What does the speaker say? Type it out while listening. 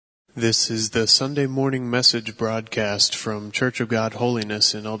This is the Sunday morning message broadcast from Church of God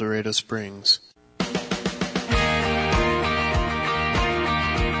Holiness in El Dorado Springs.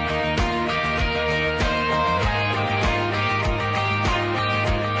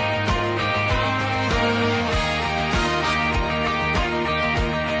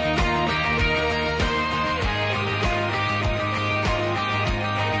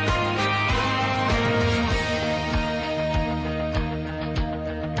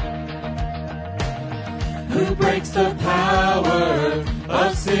 Who breaks the power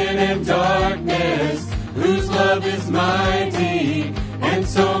of sin and darkness, whose love is mighty and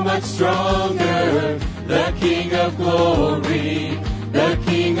so much stronger, the King of glory, the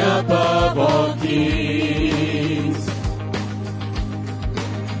King above all kings.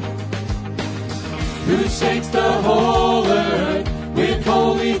 Who shakes the whole earth with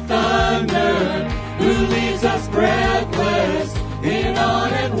holy thunder, who leaves us breathless in awe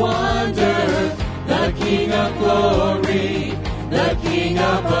and wonder, the King of glory, the King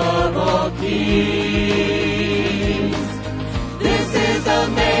above all kings. This is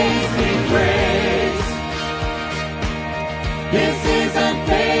amazing grace. This is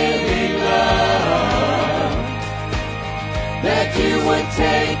unfailing love, that you would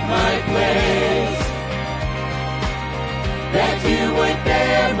take my place, that you would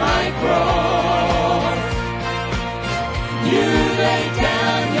bear my cross. You laid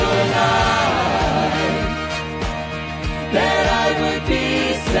down your life, that I would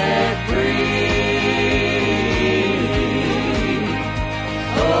be set free.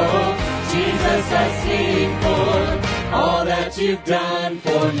 Oh, Jesus, I sing for all that you've done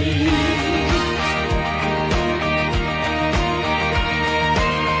for me.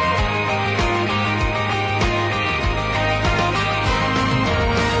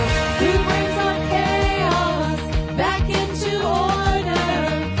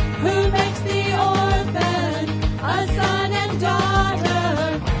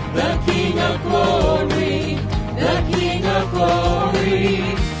 Glory, the King of glory,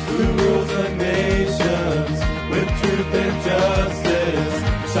 who rules the nations with truth and justice,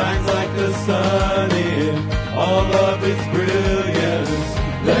 shines like the sun in all of its brilliance.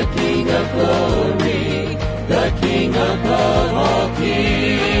 The King of glory, the King above all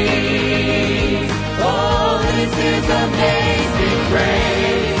kings. Oh, this is amazing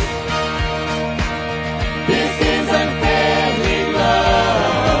grace. This is unfailing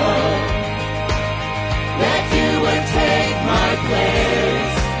love, that you would take my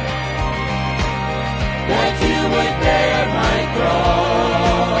place, that you would bear my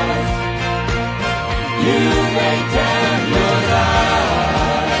cross. You laid down your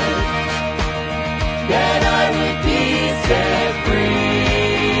life, that I would be set free.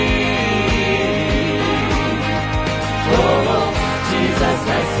 Oh, Jesus,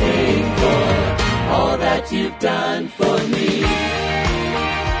 I sing for all that you've done for me.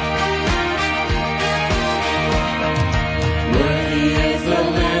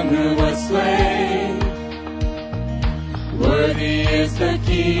 Worthy is the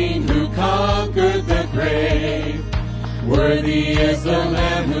King who conquered the grave. Worthy is the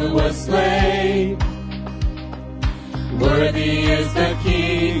Lamb who was slain. Worthy is the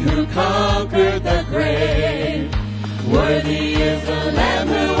King who conquered the grave. Worthy is the Lamb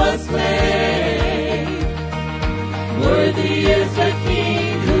who was slain. Worthy is the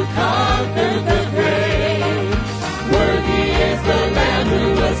King who conquered the grave. Worthy is the Lamb who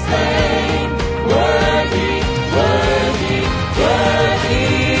was slain. Worthy, worthy, worthy.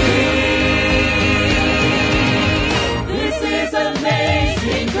 This is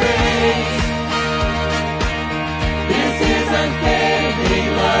amazing grace. This is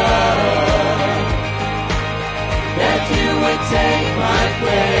unfailing love, that you would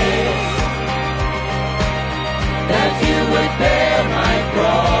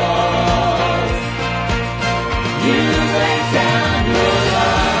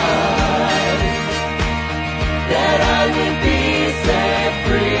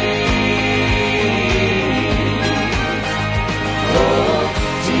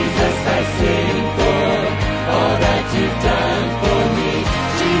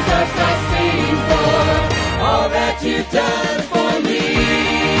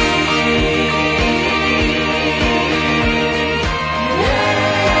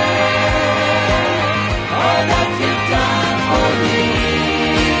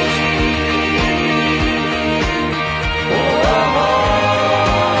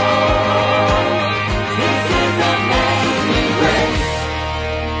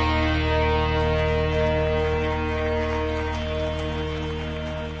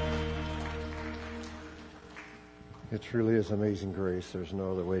truly is amazing grace. There's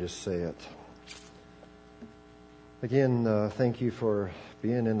no other way to say it. Again, thank you for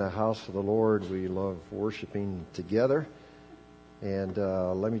being in the house of the Lord. We love worshiping together. And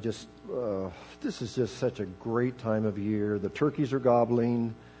let me just, this is just such a great time of year. The turkeys are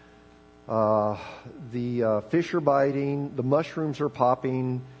gobbling. The fish are biting. The mushrooms are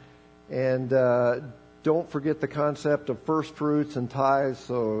popping. And don't forget the concept of first fruits and tithes.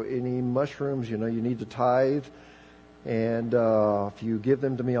 So any mushrooms, you need to tithe. And if you give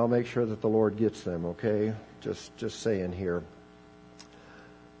them to me, I'll make sure that the Lord gets them, okay? Just saying here.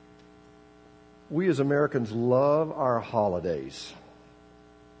 We as Americans love our holidays.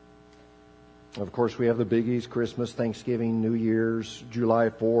 Of course, we have the biggies, Christmas, Thanksgiving, New Year's, July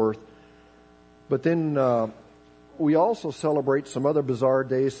 4th. But then we also celebrate some other bizarre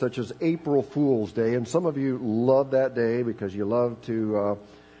days, such as April Fool's Day. And some of you love that day because you love to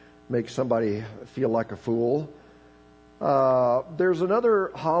make somebody feel like a fool. There's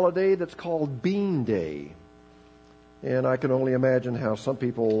another holiday that's called Bean Day. And I can only imagine how some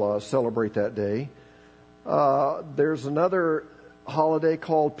people celebrate that day. There's another holiday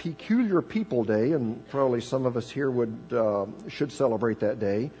called Peculiar People Day, and probably some of us here should celebrate that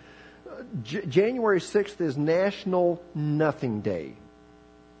day. January 6th is National Nothing Day.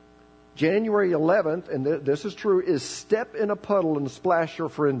 January 11th, and this is true, is Step in a Puddle and Splash Your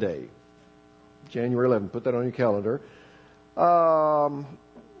Friend Day. January 11th, put that on your calendar.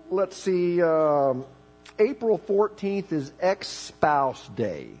 Let's see, April 14th is Ex-Spouse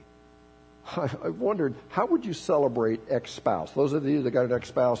Day. I wondered, how would you celebrate ex-spouse? Those of you that got an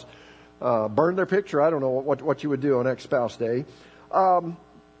ex-spouse, burn their picture. I don't know what you would do on ex-spouse day.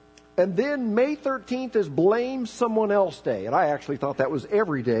 And then May 13th is Blame Someone Else Day. And I actually thought that was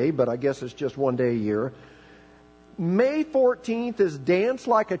every day, but I guess it's just one day a year. May 14th is Dance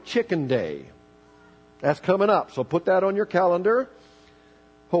Like a Chicken Day. That's coming up, so put that on your calendar.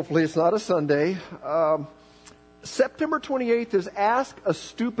 Hopefully it's not a Sunday. September 28th is Ask a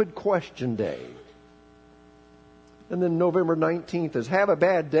Stupid Question Day. And then November 19th is Have a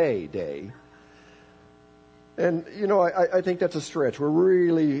Bad Day. And, I think that's a stretch. We're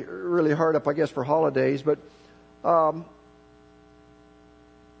really, really hard up, I guess, for holidays. But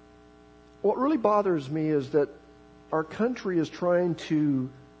what really bothers me is that our country is trying to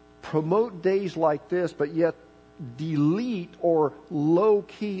promote days like this, but yet delete or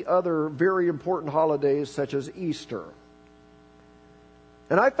low-key other very important holidays such as Easter.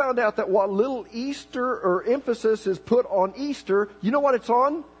 And I found out that what little Easter or emphasis is put on Easter, you know what it's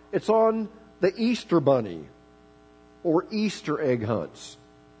on? It's on the Easter bunny or Easter egg hunts.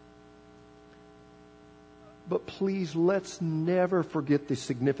 But please, let's never forget the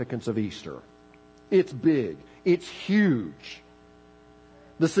significance of Easter. It's big. It's huge.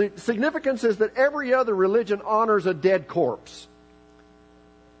 The significance is that every other religion honors a dead corpse.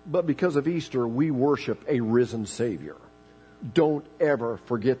 But because of Easter, we worship a risen Savior. Don't ever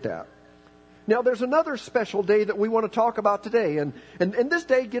forget that. Now, there's another special day that we want to talk about today. And this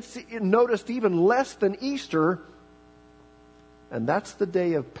day gets noticed even less than Easter. And that's the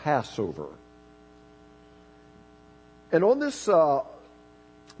day of Passover. And on this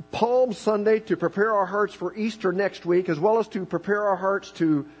Palm Sunday, to prepare our hearts for Easter next week, as well as to prepare our hearts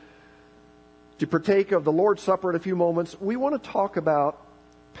to partake of the Lord's Supper in a few moments, we want to talk about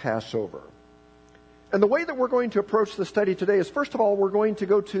Passover. And the way that we're going to approach the study today is, first of all, we're going to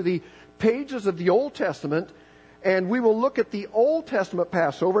go to the pages of the Old Testament, and we will look at the Old Testament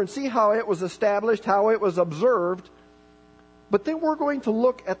Passover and see how it was established, how it was observed. But then we're going to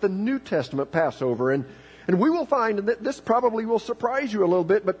look at the New Testament Passover, and we will find, and this probably will surprise you a little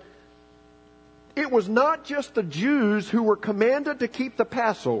bit, but it was not just the Jews who were commanded to keep the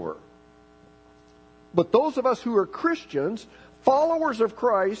Passover. But those of us who are Christians, followers of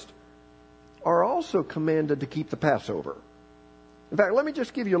Christ, are also commanded to keep the Passover. In fact, let me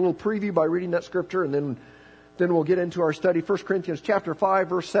just give you a little preview by reading that scripture, and then we'll get into our study. 1 Corinthians chapter 5,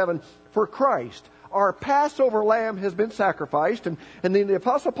 verse 7. For Christ, our Passover lamb, has been sacrificed. And then the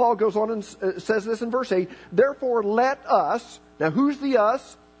Apostle Paul goes on and says this in verse 8. Therefore let us, now who's the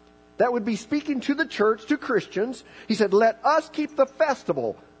us? That would be speaking to the church, to Christians. He said, let us keep the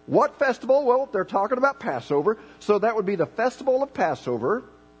festival. What festival? Well, they're talking about Passover. So that would be the festival of Passover.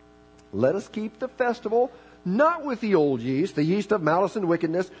 Let us keep the festival, not with the old yeast, the yeast of malice and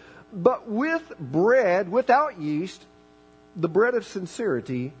wickedness, but with bread without yeast, the bread of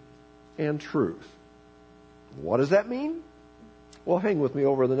sincerity and truth. What does that mean? Well, hang with me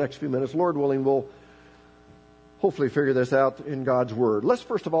over the next few minutes. Lord willing, we'll hopefully figure this out in God's Word. Let's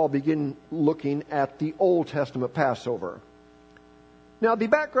first of all begin looking at the Old Testament Passover. Now, the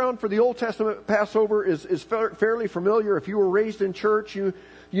background for the Old Testament Passover is fairly familiar. If you were raised in church, you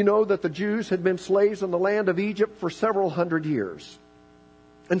know that the Jews had been slaves in the land of Egypt for several hundred years.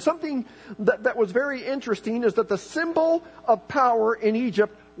 And something that was very interesting is that the symbol of power in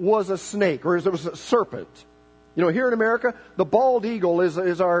Egypt was a snake, or it was a serpent. You know, here in America, the bald eagle is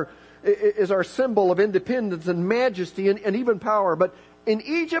our symbol of independence and majesty and even power. But in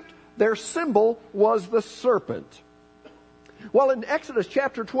Egypt, their symbol was the serpent. Well, in Exodus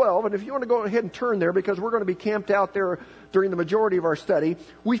chapter 12, and if you want to go ahead and turn there because we're going to be camped out there during the majority of our study,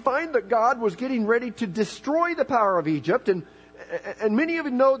 we find that God was getting ready to destroy the power of Egypt. And many of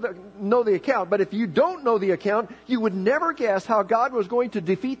you know the account, but if you don't know the account, you would never guess how God was going to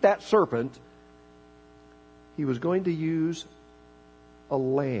defeat that serpent. He was going to use a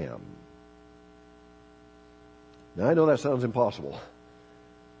lamb. Now, I know that sounds impossible.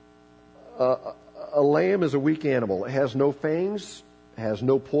 A lamb is a weak animal. It has no fangs, has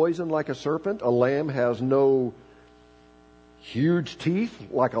no poison like a serpent. A lamb has no huge teeth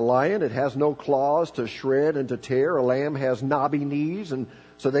like a lion. It has no claws to shred and to tear. A lamb has knobby knees, and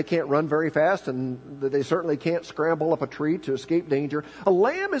so they can't run very fast, and they certainly can't scramble up a tree to escape danger. A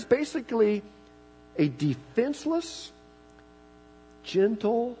lamb is basically a defenseless,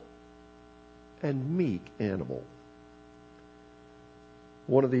 gentle, and meek animal.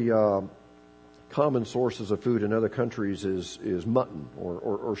 One of the common sources of food in other countries is mutton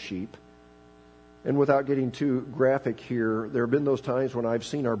or sheep. And without getting too graphic here, there have been those times when I've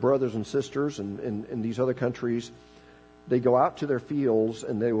seen our brothers and sisters in these other countries, they go out to their fields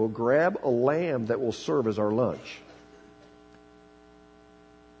and they will grab a lamb that will serve as our lunch.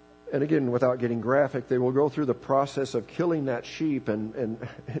 And again, without getting graphic, they will go through the process of killing that sheep. And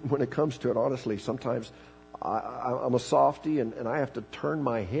when it comes to it, honestly, sometimes I'm a softy and I have to turn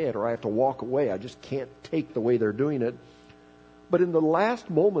my head or I have to walk away. I just can't take the way they're doing it. But in the last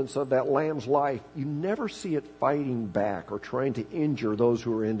moments of that lamb's life, you never see it fighting back or trying to injure those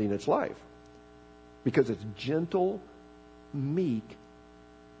who are ending its life. Because it's gentle, meek,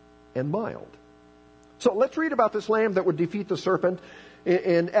 and mild. So let's read about this lamb that would defeat the serpent.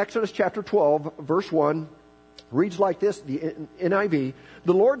 In Exodus chapter 12, verse 1, reads like this, the NIV.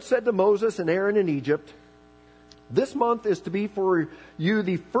 The Lord said to Moses and Aaron in Egypt, "This month is to be for you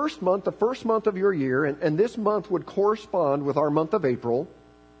the first month of your year, and this month would correspond with our month of April.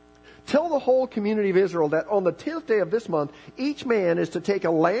 Tell the whole community of Israel that on the 10th day of this month, each man is to take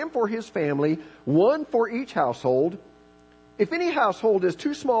a lamb for his family, one for each household. If any household is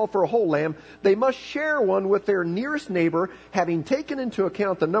too small for a whole lamb, they must share one with their nearest neighbor, having taken into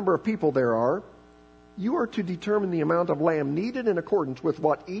account the number of people there are. You are to determine the amount of lamb needed in accordance with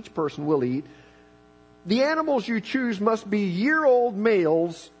what each person will eat. The animals you choose must be year-old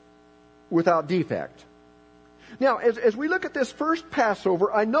males without defect." Now, as we look at this first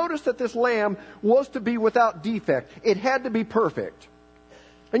Passover, I noticed that this lamb was to be without defect. It had to be perfect.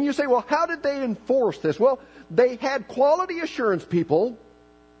 And you say, well, how did they enforce this? Well, they had quality assurance people,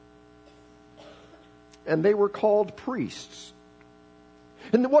 and they were called priests.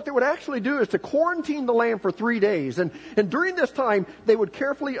 And what they would actually do is to quarantine the lamb for 3 days. And during this time, they would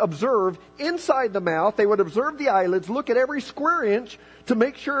carefully observe inside the mouth. They would observe the eyelids, look at every square inch to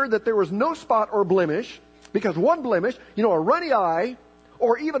make sure that there was no spot or blemish. Because one blemish, a runny eye,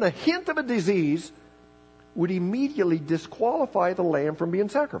 or even a hint of a disease, would immediately disqualify the lamb from being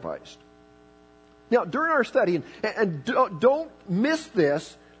sacrificed. Now, during our study, and don't miss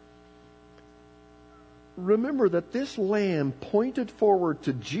this, remember that this lamb pointed forward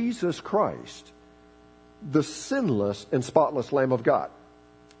to Jesus Christ, the sinless and spotless Lamb of God.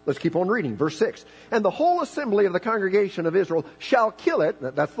 Let's keep on reading. Verse 6. And the whole assembly of the congregation of Israel shall kill it,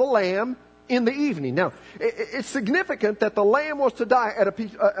 that's the lamb, in the evening. Now, it's significant that the lamb was to die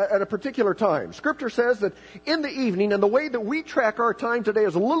at a particular time. Scripture says that in the evening, and the way that we track our time today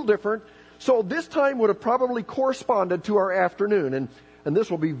is a little different, so this time would have probably corresponded to our afternoon. And this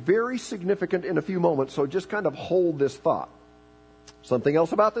will be very significant in a few moments, so just kind of hold this thought. Something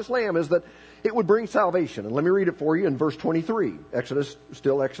else about this lamb is that it would bring salvation. And let me read it for you in verse 23. Exodus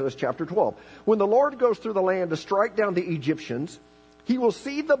chapter 12. When the Lord goes through the land to strike down the Egyptians, he will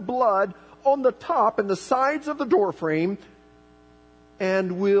see the blood on the top and the sides of the doorframe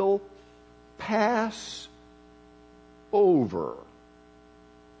and will pass over.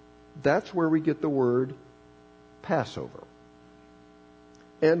 That's where we get the word Passover.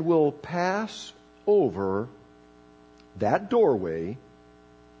 And will pass over that doorway,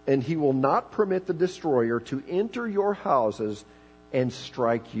 and he will not permit the destroyer to enter your houses and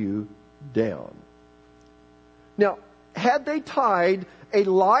strike you down. Now, had they tied a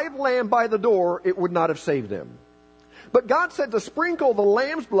live lamb by the door, it would not have saved them. But God said to sprinkle the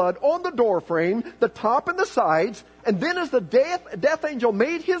lamb's blood on the doorframe, the top and the sides, and then as the death angel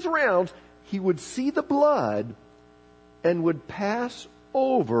made his rounds, he would see the blood and would pass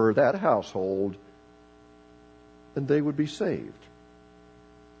over that household, and they would be saved.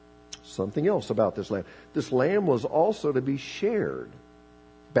 Something else about this lamb. This lamb was also to be shared.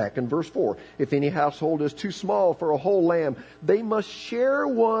 Back in verse 4, if any household is too small for a whole lamb, they must share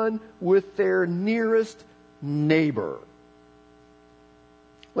one with their nearest neighbor.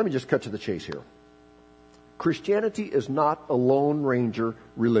 Let me just cut to the chase here. Christianity is not a Lone Ranger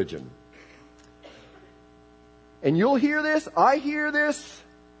religion. And you'll hear this, I hear this.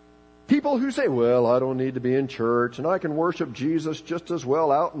 People who say, well, I don't need to be in church and I can worship Jesus just as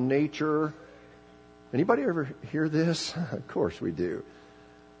well out in nature. Anybody ever hear this? Of course we do.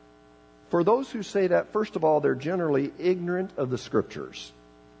 For those who say that, first of all, they're generally ignorant of the Scriptures.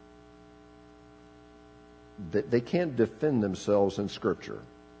 They can't defend themselves in Scripture.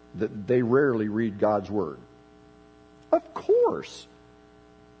 They rarely read God's Word. Of course,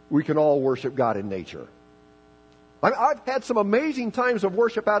 we can all worship God in nature. I've had some amazing times of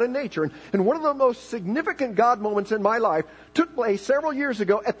worship out in nature, and one of the most significant God moments in my life took place several years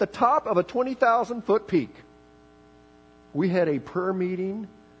ago at the top of a 20,000-foot peak. We had a prayer meeting,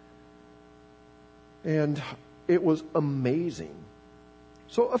 and it was amazing.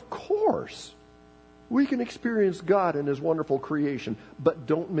 So, of course, we can experience God in His wonderful creation, but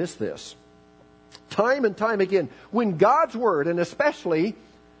don't miss this. Time and time again, when God's Word, and especially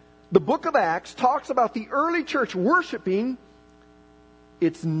the book of Acts, talks about the early church worshiping,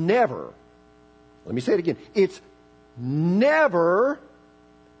 it's never, let me say it again, it's never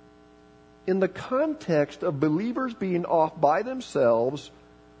in the context of believers being off by themselves,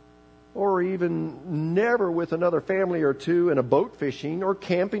 or even never with another family or two in a boat fishing or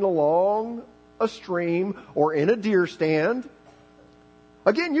camping along a stream or in a deer stand.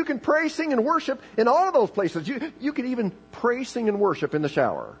 Again, you can pray, sing, and worship in all of those places. You can even pray, sing, and worship in the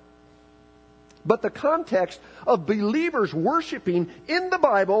shower. But the context of believers worshiping in the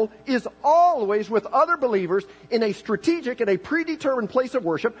Bible is always with other believers in a strategic and a predetermined place of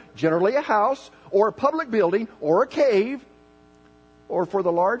worship, generally a house or a public building or a cave. Or for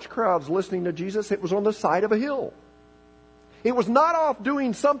the large crowds listening to Jesus, it was on the side of a hill. It was not off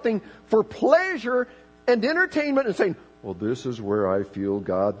doing something for pleasure and entertainment and saying, well, this is where I feel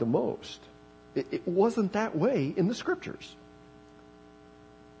God the most. It wasn't that way in the Scriptures.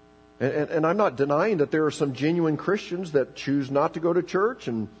 And I'm not denying that there are some genuine Christians that choose not to go to church,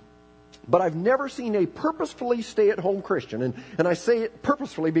 but I've never seen a purposefully stay-at-home Christian. And I say it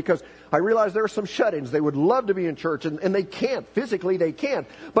purposefully because I realize there are some shut-ins. They would love to be in church, and they can't. Physically, they can't.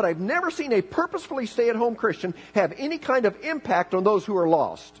 But I've never seen a purposefully stay-at-home Christian have any kind of impact on those who are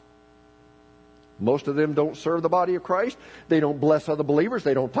lost. Most of them don't serve the body of Christ. They don't bless other believers.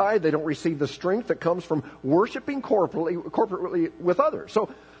 They don't tithe. They don't receive the strength that comes from worshiping corporately with others.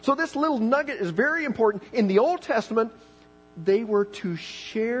 So this little nugget is very important. In the Old Testament, they were to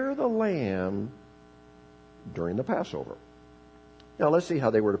share the lamb during the Passover. Now let's see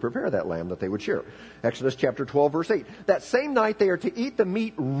how they were to prepare that lamb that they would share. Exodus chapter 12, verse 8. That same night they are to eat the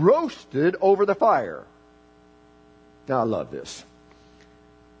meat roasted over the fire. Now I love this.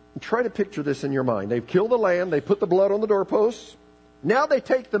 Try to picture this in your mind. They've killed the lamb. They put the blood on the doorposts. Now they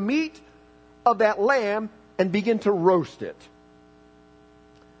take the meat of that lamb and begin to roast it.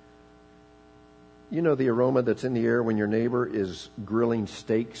 You know the aroma that's in the air when your neighbor is grilling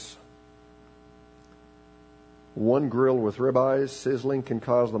steaks? One grill with ribeyes sizzling can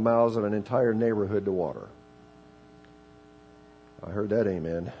cause the mouths of an entire neighborhood to water. I heard that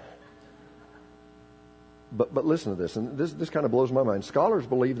amen. But listen to this, and this kind of blows my mind. Scholars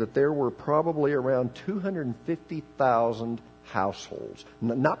believe that there were probably around 250,000 households,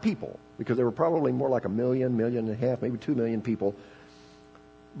 not people, because there were probably more like 1 million, 1.5 million, maybe 2 million people.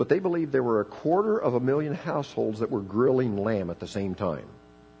 But they believe there were 250,000 households that were grilling lamb at the same time.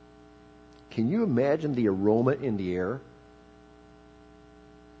 Can you imagine the aroma in the air?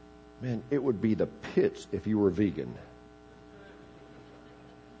 Man, it would be the pits if you were vegan.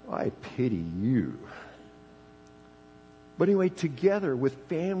 I pity you. But anyway, together with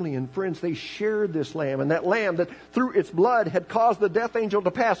family and friends, they shared this lamb. And that lamb that through its blood had caused the death angel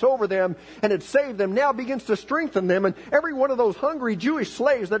to pass over them and had saved them now begins to strengthen them. And every one of those hungry Jewish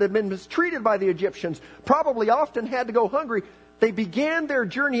slaves that had been mistreated by the Egyptians probably often had to go hungry. They began their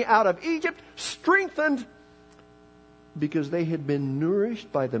journey out of Egypt strengthened because they had been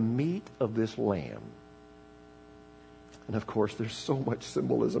nourished by the meat of this lamb. And of course, there's so much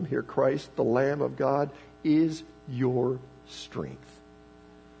symbolism here. Christ, the Lamb of God, is your strength.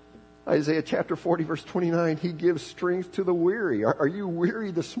 Isaiah chapter 40, verse 29, He gives strength to the weary. Are you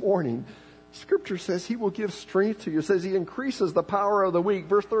weary this morning? Scripture says He will give strength to you. It says He increases the power of the weak.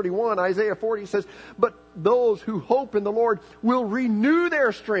 Verse 31, Isaiah 40 says, but those who hope in the Lord will renew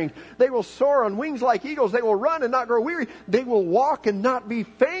their strength. They will soar on wings like eagles. They will run and not grow weary. They will walk and not be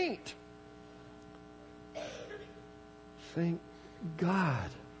faint. Thank God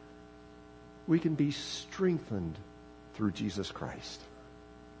we can be strengthened through Jesus Christ.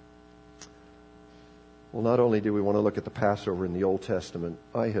 Well, not only do we want to look at the Passover in the Old Testament,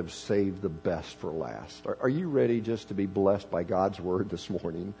 I have saved the best for last. Are you ready just to be blessed by God's Word this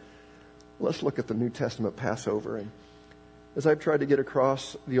morning? Let's look at the New Testament Passover. And as I've tried to get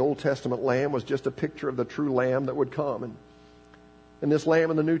across, the Old Testament lamb was just a picture of the true lamb that would come. And this lamb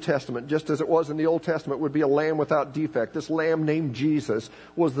in the New Testament, just as it was in the Old Testament, would be a lamb without defect. This lamb named Jesus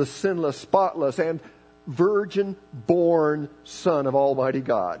was the sinless, spotless, and virgin-born Son of Almighty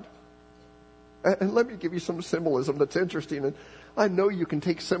God. And let me give you some symbolism that's interesting. And I know you can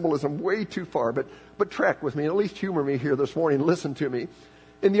take symbolism way too far, but track with me and at least humor me here this morning. Listen to me.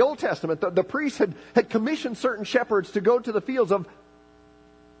 In the Old Testament, the priests had commissioned certain shepherds to go to the fields of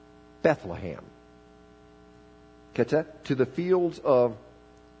Bethlehem. Catch that? To the fields of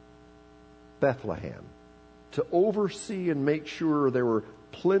Bethlehem. To oversee and make sure there were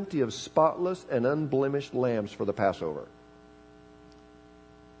plenty of spotless and unblemished lambs for the Passover.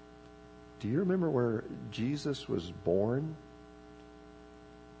 Do you remember where Jesus was born?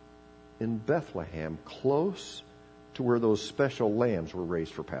 In Bethlehem, close to where those special lambs were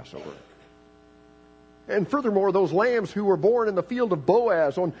raised for Passover. And furthermore, those lambs who were born in the field of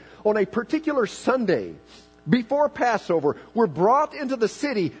Boaz on a particular Sunday before Passover were brought into the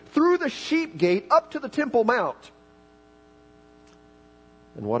city through the sheep gate up to the Temple Mount.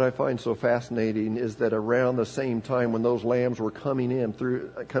 And what I find so fascinating is that around the same time when those lambs were coming in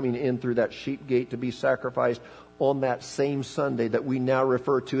through that sheep gate to be sacrificed on that same Sunday that we now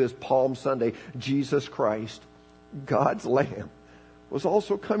refer to as Palm Sunday, Jesus Christ, God's Lamb, was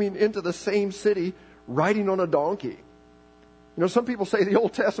also coming into the same city riding on a donkey. You know, some people say the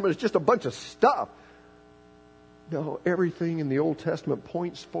Old Testament is just a bunch of stuff. No, everything in the Old Testament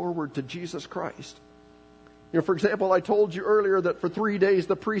points forward to Jesus Christ. You know, for example, I told you earlier that for 3 days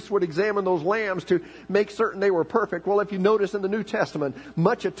the priests would examine those lambs to make certain they were perfect. Well, if you notice in the New Testament,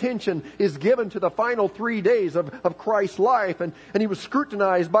 much attention is given to the final 3 days of Christ's life. And He was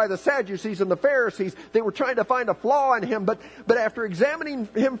scrutinized by the Sadducees and the Pharisees. They were trying to find a flaw in Him. But after examining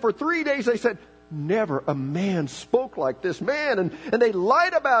Him for 3 days, they said, never a man spoke like this man. And they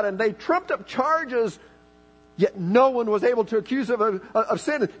lied about Him. They trumped up charges. Yet no one was able to accuse Him of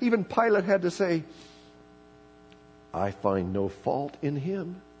sin. Even Pilate had to say, I find no fault in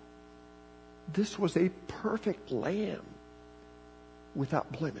Him. This was a perfect lamb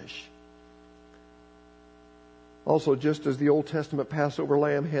without blemish. Also, just as the Old Testament Passover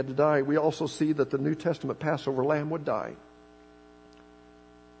lamb had to die, we also see that the New Testament Passover lamb would die.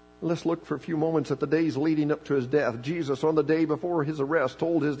 Let's look for a few moments at the days leading up to His death. Jesus, on the day before His arrest,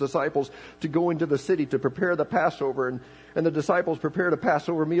 told His disciples to go into the city to prepare the Passover. And the disciples prepared a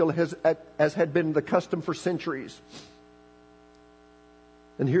Passover meal as had been the custom for centuries.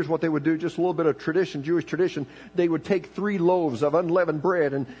 And here's what they would do, just a little bit of tradition, Jewish tradition. They would take 3 loaves of unleavened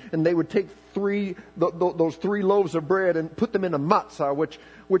bread, and they would take those 3 loaves of bread and put them in a matzah,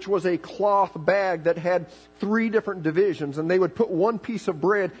 which was a cloth bag that had 3 different divisions. And they would put 1 piece of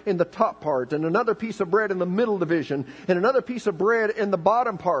bread in the top part, and another piece of bread in the middle division, and another piece of bread in the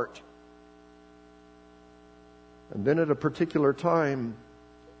bottom part. And then at a particular time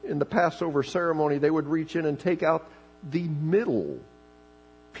in the Passover ceremony, they would reach in and take out the middle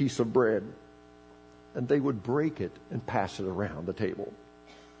piece of bread, and they would break it and pass it around the table.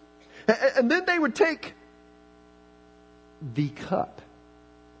 And then they would take the cup.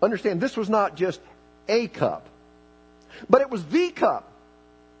 Understand, this was not just a cup, but it was the cup.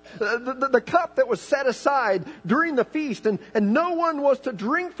 The cup that was set aside during the feast, and no one was to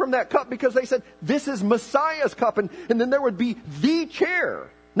drink from that cup because they said, this is Messiah's cup. And then there would be the chair,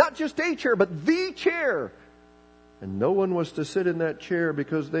 not just a chair, but the chair. And no one was to sit in that chair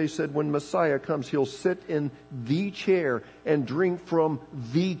because they said when Messiah comes, He'll sit in the chair and drink from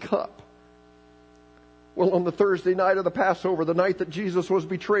the cup. Well, on the Thursday night of the Passover, the night that Jesus was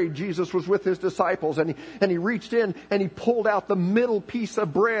betrayed, Jesus was with his disciples, and he reached in and he pulled out the middle piece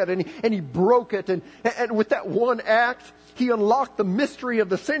of bread and he broke it. And with that one act, he unlocked the mystery of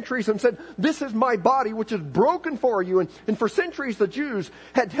the centuries and said, "This is my body, which is broken for you." And for centuries, the Jews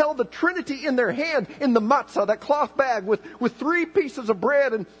had held the Trinity in their hand in the matzah, that cloth bag with 3 pieces of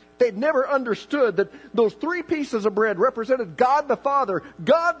bread. And they'd never understood that those 3 pieces of bread represented God the Father,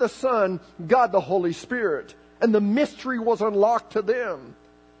 God the Son, God the Holy Spirit. And the mystery was unlocked to them.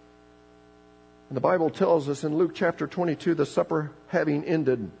 And the Bible tells us in Luke chapter 22, the supper having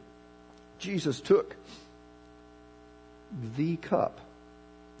ended, Jesus took the cup,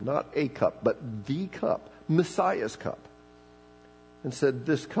 not a cup, but the cup, Messiah's cup, and said,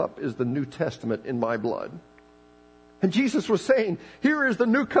 "This cup is the New Testament in my blood." And Jesus was saying, here is the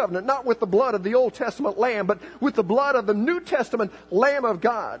new covenant, not with the blood of the Old Testament lamb, but with the blood of the New Testament Lamb of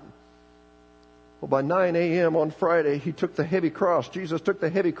God. Well, by 9 a.m. on Friday, he took the heavy cross. Jesus took the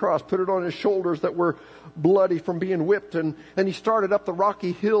heavy cross, put it on his shoulders that were bloody from being whipped, and he started up the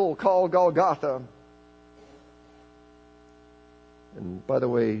rocky hill called Golgotha. And by the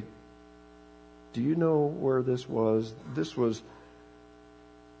way, do you know where this was? This was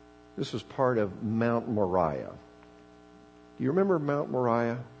part of Mount Moriah. Do you remember Mount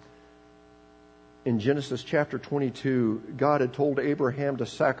Moriah? In Genesis chapter 22, God had told Abraham to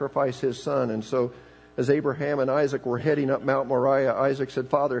sacrifice his son. And so as Abraham and Isaac were heading up Mount Moriah, Isaac said,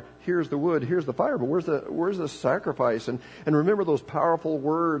 "Father, here's the wood, here's the fire, but where's the sacrifice?" And remember those powerful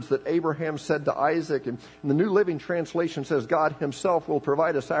words that Abraham said to Isaac. And the New Living Translation says, God himself will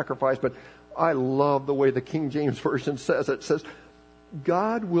provide a sacrifice. But I love the way the King James Version says it. It says,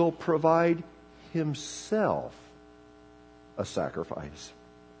 God will provide himself a sacrifice.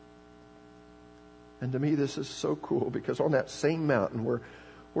 And to me, this is so cool, because on that same mountain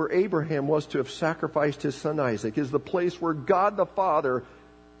where Abraham was to have sacrificed his son Isaac is the place where God the Father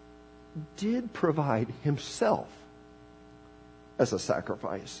did provide himself as a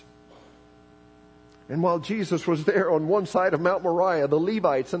sacrifice. And while Jesus was there on one side of Mount Moriah, the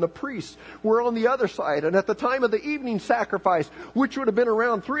Levites and the priests were on the other side. And at the time of the evening sacrifice, which would have been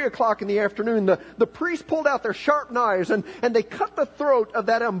around 3 o'clock in the afternoon, the priests pulled out their sharp knives and they cut the throat of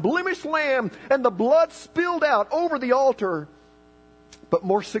that unblemished lamb, and the blood spilled out over the altar. But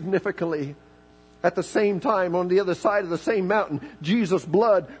more significantly, at the same time, on the other side of the same mountain, Jesus'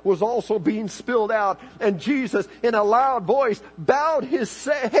 blood was also being spilled out. And Jesus, in a loud voice, bowed his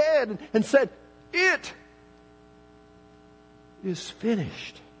head and said, "It is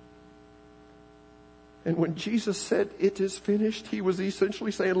finished." And when Jesus said, "It is finished," he was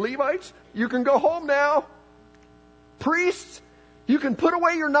essentially saying, Levites, you can go home now. Priests, you can put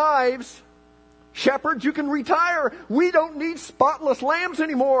away your knives. Shepherds, you can retire. We don't need spotless lambs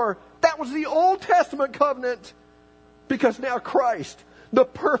anymore. That was the Old Testament covenant. Because now Christ, the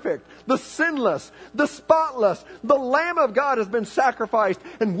perfect, the sinless, the spotless, the Lamb of God has been sacrificed.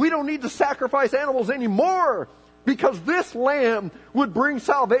 And we don't need to sacrifice animals anymore, because this Lamb would bring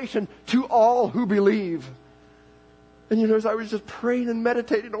salvation to all who believe. And as I was just praying and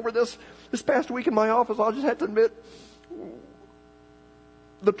meditating over this past week in my office, I'll just have to admit,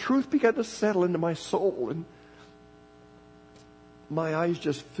 the truth began to settle into my soul, and my eyes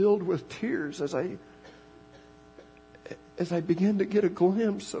just filled with tears as I began to get a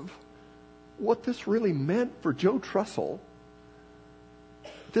glimpse of what this really meant for Joe Trussell.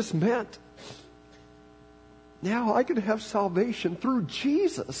 This meant now I could have salvation through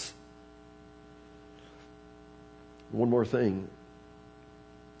Jesus. One more thing.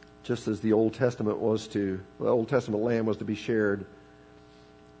 Just as the Old Testament lamb was to be shared,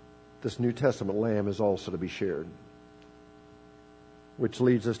 this New Testament lamb is also to be shared. Which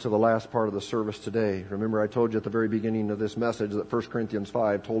leads us to the last part of the service today. Remember, I told you at the very beginning of this message that 1 Corinthians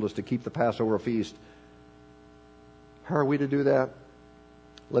 5 told us to keep the Passover feast. How are we to do that?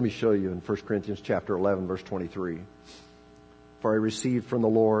 Let me show you in 1 Corinthians chapter 11, verse 23. "For I received from the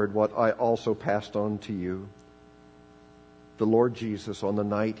Lord what I also passed on to you. The Lord Jesus, on the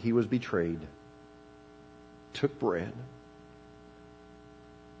night he was betrayed, took bread.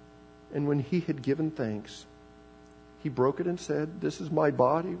 And when he had given thanks, he broke it and said, 'This is my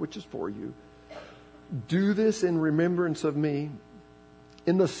body, which is for you. Do this in remembrance of me.'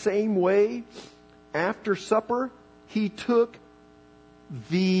 In the same way, after supper, he took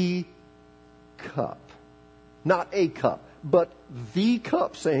the cup." Not a cup, but the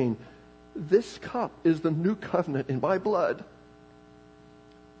cup, saying, "This cup is the new covenant in my blood.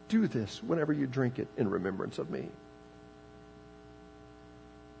 Do this whenever you drink it in remembrance of me."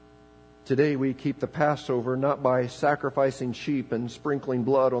 Today we keep the Passover not by sacrificing sheep and sprinkling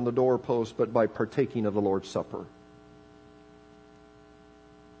blood on the doorpost, but by partaking of the Lord's Supper.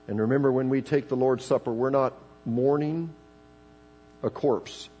 And remember, when we take the Lord's Supper, we're not mourning a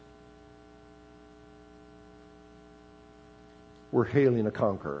corpse. We're hailing a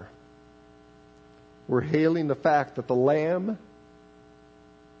conqueror. We're hailing the fact that the Lamb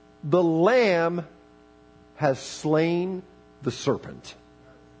has slain the serpent.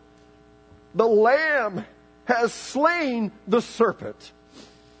 The Lamb has slain the serpent.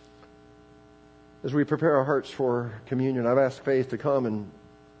 As we prepare our hearts for communion, I've asked Faith to come, and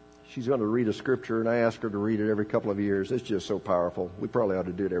she's going to read a scripture, and I ask her to read it every couple of years. It's just so powerful. We probably ought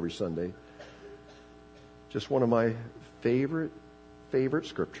to do it every Sunday. Just one of my favorite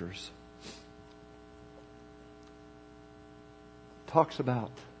scriptures. It talks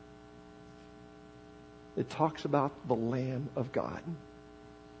about the Lamb of God.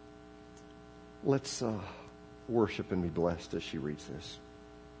 Let's worship and be blessed as she reads this.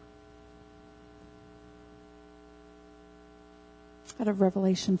 Out of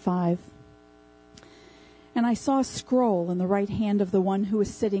Revelation 5. And I saw a scroll in the right hand of the one who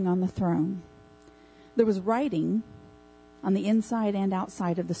was sitting on the throne. There was writing on the inside and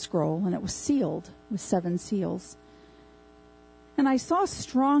outside of the scroll, and it was sealed with 7 seals. And I saw a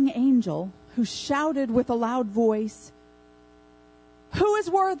strong angel who shouted with a loud voice, "Who is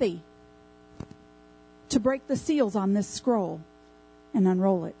worthy to break the seals on this scroll and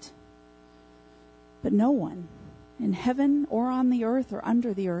unroll it?" But no one in heaven or on the earth or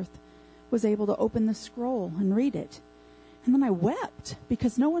under the earth was able to open the scroll and read it. And then I wept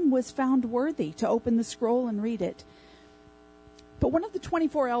because no one was found worthy to open the scroll and read it. But one of the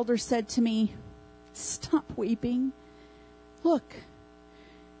 24 elders said to me, "Stop weeping. Look,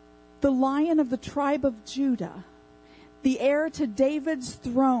 the Lion of the tribe of Judah, the heir to David's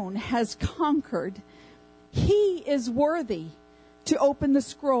throne, has conquered. He is worthy to open the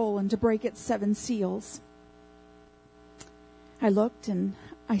scroll and to break its 7 seals." I looked and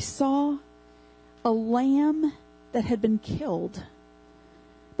I saw a lamb that had been killed,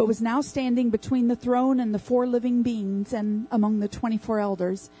 but was now standing between the throne and the 4 living beings and among the 24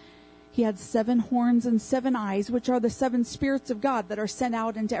 elders. He had 7 horns and 7 eyes, which are the 7 spirits of God that are sent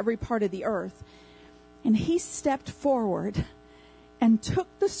out into every part of the earth. And he stepped forward and took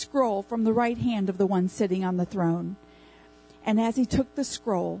the scroll from the right hand of the one sitting on the throne. And as he took the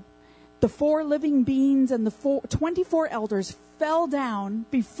scroll, the 4 living beings and the 24 elders fell down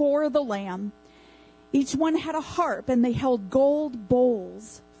before the Lamb. Each one had a harp, and they held gold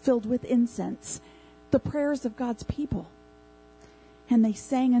bowls filled with incense, the prayers of God's people. And they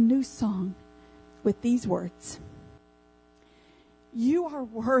sang a new song with these words: "You are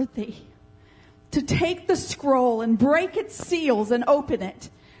worthy to take the scroll and break its seals and open it.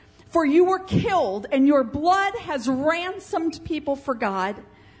 For you were killed, and your blood has ransomed people for God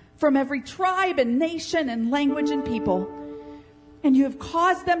from every tribe and nation and language and people. And you have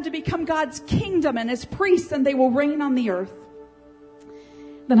caused them to become God's kingdom and his priests, and they will reign on the earth."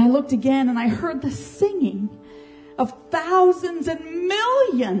 Then I looked again, and I heard the singing of thousands and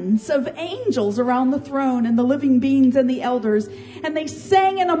millions of angels around the throne and the living beings and the elders. And they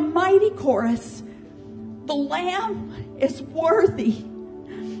sang in a mighty chorus, "The Lamb is worthy.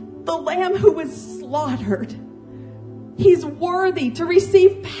 The Lamb who was slaughtered. He's worthy to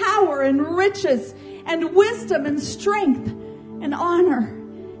receive power and riches and wisdom and strength and honor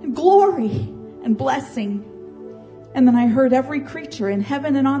and glory and blessing." And then I heard every creature in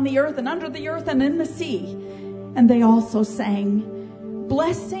heaven and on the earth and under the earth and in the sea. And they also sang,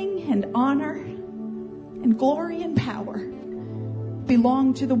 "Blessing and honor and glory and power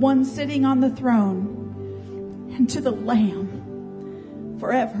belong to the one sitting on the throne and to the Lamb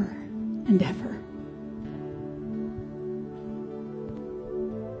forever and ever."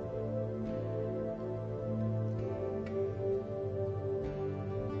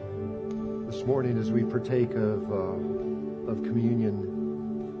 This morning, as we partake of communion,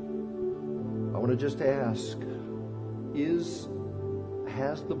 I want to just ask,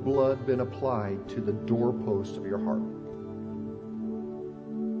 has the blood been applied to the doorpost of your heart?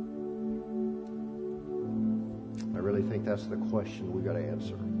 I really think that's the question we've got to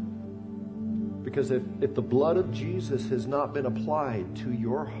answer. Because if the blood of Jesus has not been applied to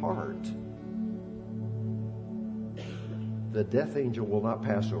your heart, the death angel will not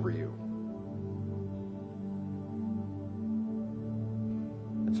pass over you.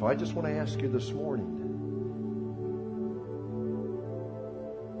 And so I just want to ask you this morning,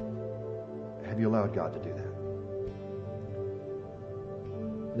 have you allowed God to do that?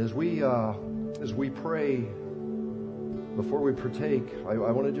 And as we pray Before we partake, I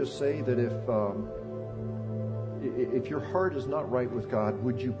want to just say that if your heart is not right with God,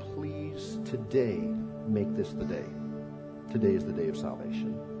 would you please today make this the day? Today is the day of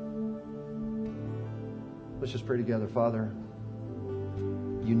salvation. Let's just pray together. Father,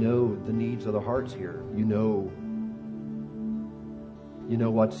 you know the needs of the hearts here. You know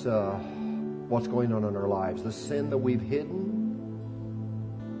what's going on in our lives, the sin that we've hidden.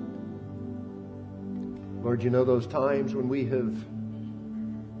 Lord, you know those times when we have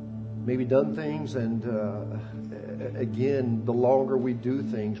maybe done things, and again, the longer we do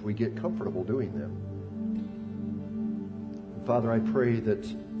things, we get comfortable doing them. Father, I pray that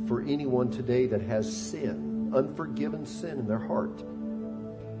for anyone today that has sin, unforgiven sin in their heart,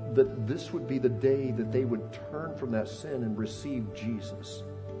 that this would be the day that they would turn from that sin and receive Jesus.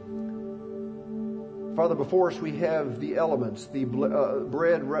 Father, before us we have the elements, the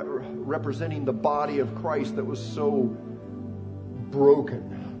bread representing the body of Christ that was so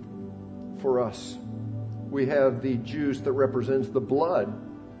broken for us. We have the juice that represents the blood.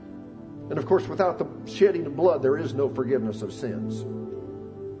 And of course, without the shedding of blood, there is no forgiveness of sins.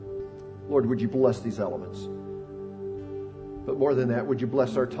 Lord, would you bless these elements? But more than that, would you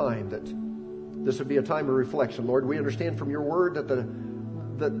bless our time, that this would be a time of reflection. Lord, we understand from your word that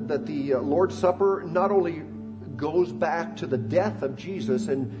the Lord's Supper not only goes back to the death of Jesus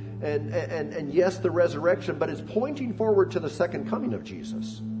and yes, the resurrection, but it's pointing forward to the second coming of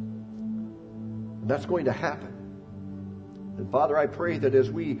Jesus. And that's going to happen. And Father, I pray that as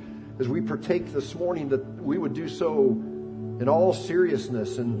we partake this morning, that we would do so in all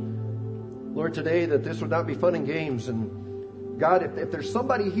seriousness. And Lord, today that this would not be fun and games. And God, if there's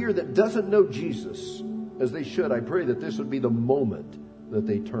somebody here that doesn't know Jesus as they should, I pray that this would be the moment that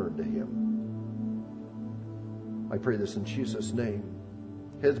they turn to him. I pray this in Jesus' name.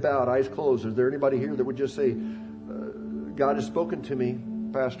 Heads bowed, eyes closed. Is there anybody here that would just say, God has spoken to me,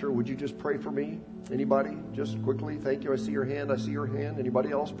 Pastor, would you just pray for me? Anybody? Just quickly. Thank you. I see your hand. I see your hand. Anybody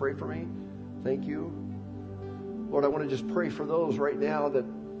else pray for me? Thank you. Lord, I want to just pray for those right now that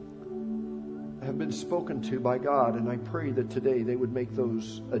have been spoken to by God, and I pray that today they would make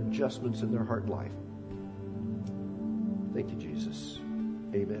those adjustments in their heart life. Thank you, Jesus.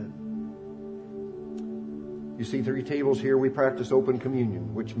 Amen. You see 3 tables here. We practice open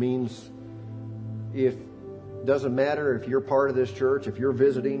communion, which means doesn't matter if you're part of this church, if you're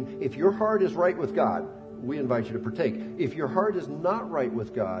visiting, if your heart is right with God, we invite you to partake. If your heart is not right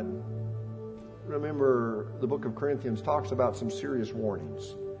with God, remember the book of Corinthians talks about some serious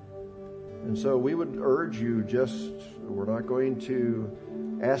warnings. And so we would urge you we're not going to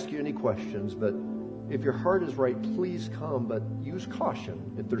ask you any questions, but if your heart is right, please come, but use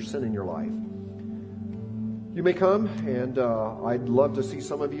caution if there's sin in your life. You may come, and I'd love to see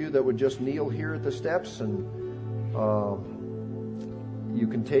some of you that would just kneel here at the steps, and you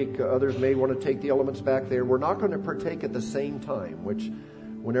can take, others may want to take the elements back there. We're not going to partake at the same time, which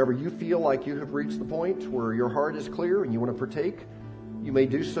whenever you feel like you have reached the point where your heart is clear and you want to partake, you may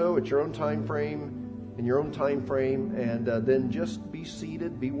do so at your own time frame, in your own time frame, and then just be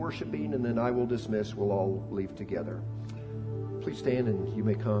seated, be worshiping, and then I will dismiss. We'll all leave together. Please stand, and you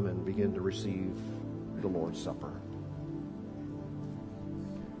may come and begin to receive the Lord's Supper.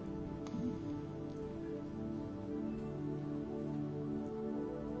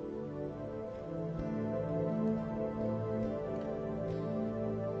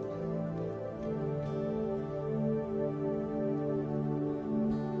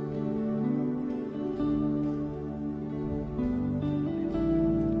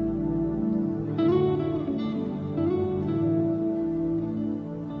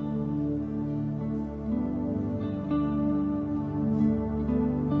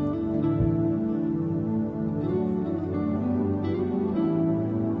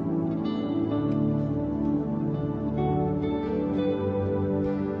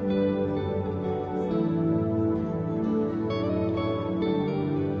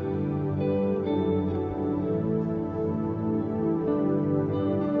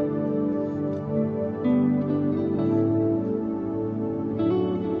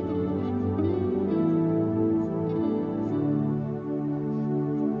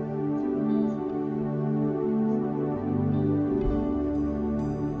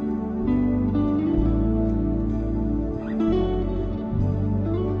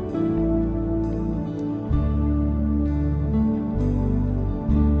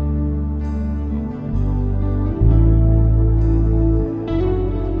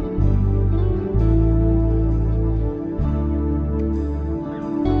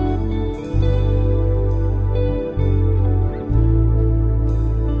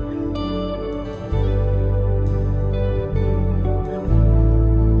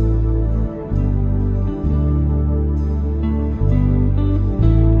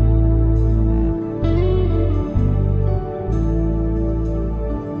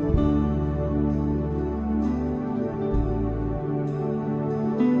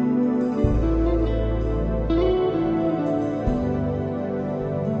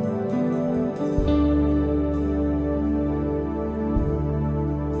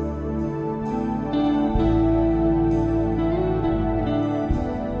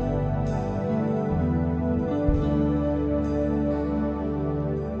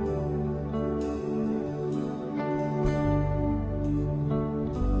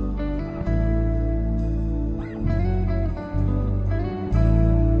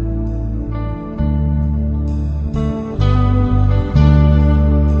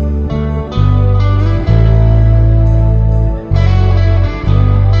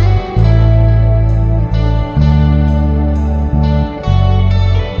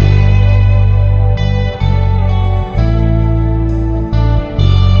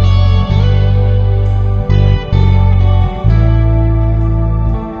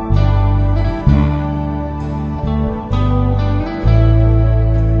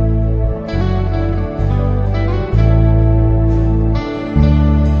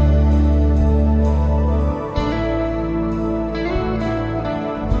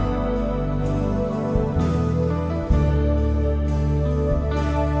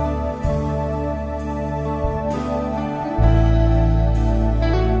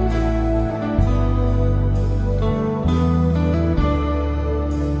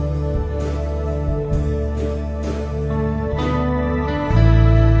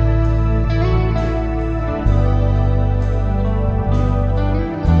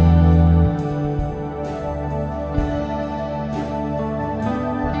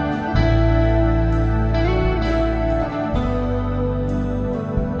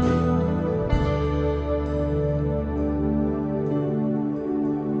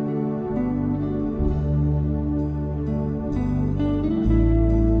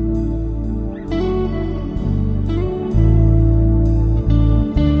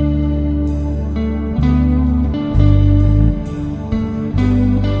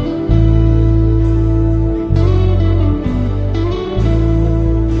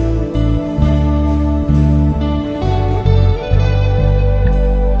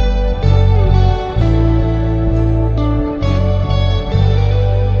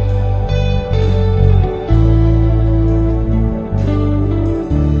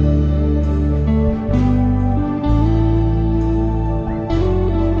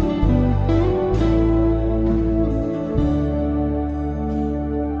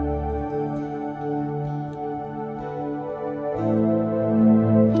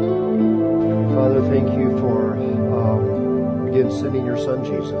 in your Son,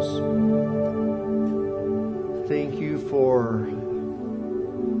 Jesus. Thank you for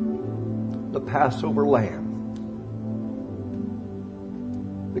the Passover Lamb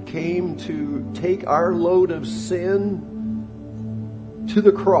that came to take our load of sin to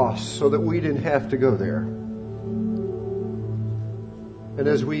the cross so that we didn't have to go there. And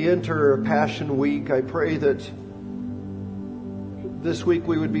as we enter Passion Week, I pray that this week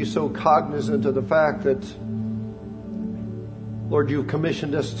we would be so cognizant of the fact that, Lord, you've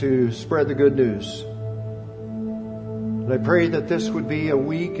commissioned us to spread the good news. And I pray that this would be a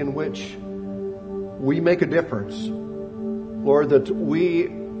week in which we make a difference. Lord, that we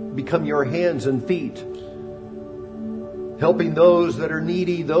become your hands and feet, helping those that are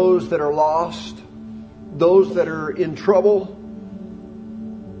needy, those that are lost, those that are in trouble.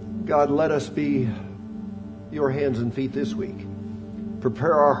 God, let us be your hands and feet this week.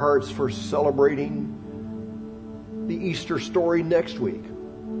 Prepare our hearts for celebrating the Easter story next week.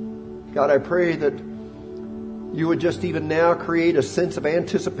 God, I pray that you would just even now create a sense of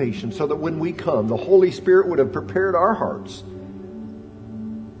anticipation so that when we come, the Holy Spirit would have prepared our hearts.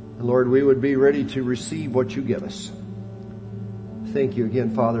 And Lord, we would be ready to receive what you give us. Thank you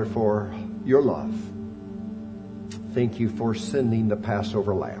again, Father, for your love. Thank you for sending the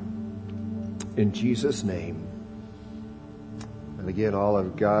Passover Lamb. In Jesus' name. And again, all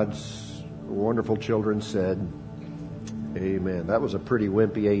of God's wonderful children said, amen. That was a pretty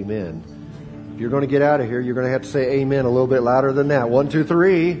wimpy amen. If you're going to get out of here, you're going to have to say amen a little bit louder than that. 1, 2,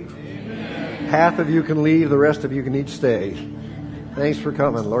 3. Amen. Half of you can leave. The rest of you can each stay. Thanks for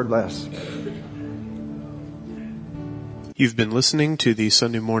coming. Lord bless. You've been listening to the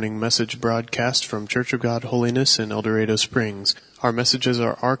Sunday morning message broadcast from Church of God Holiness in El Dorado Springs. Our messages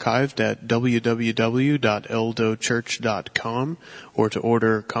are archived at www.eldochurch.com, or to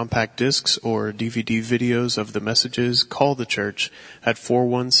order compact discs or DVD videos of the messages, call the church at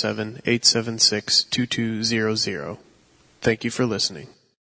 417-876-2200. Thank you for listening.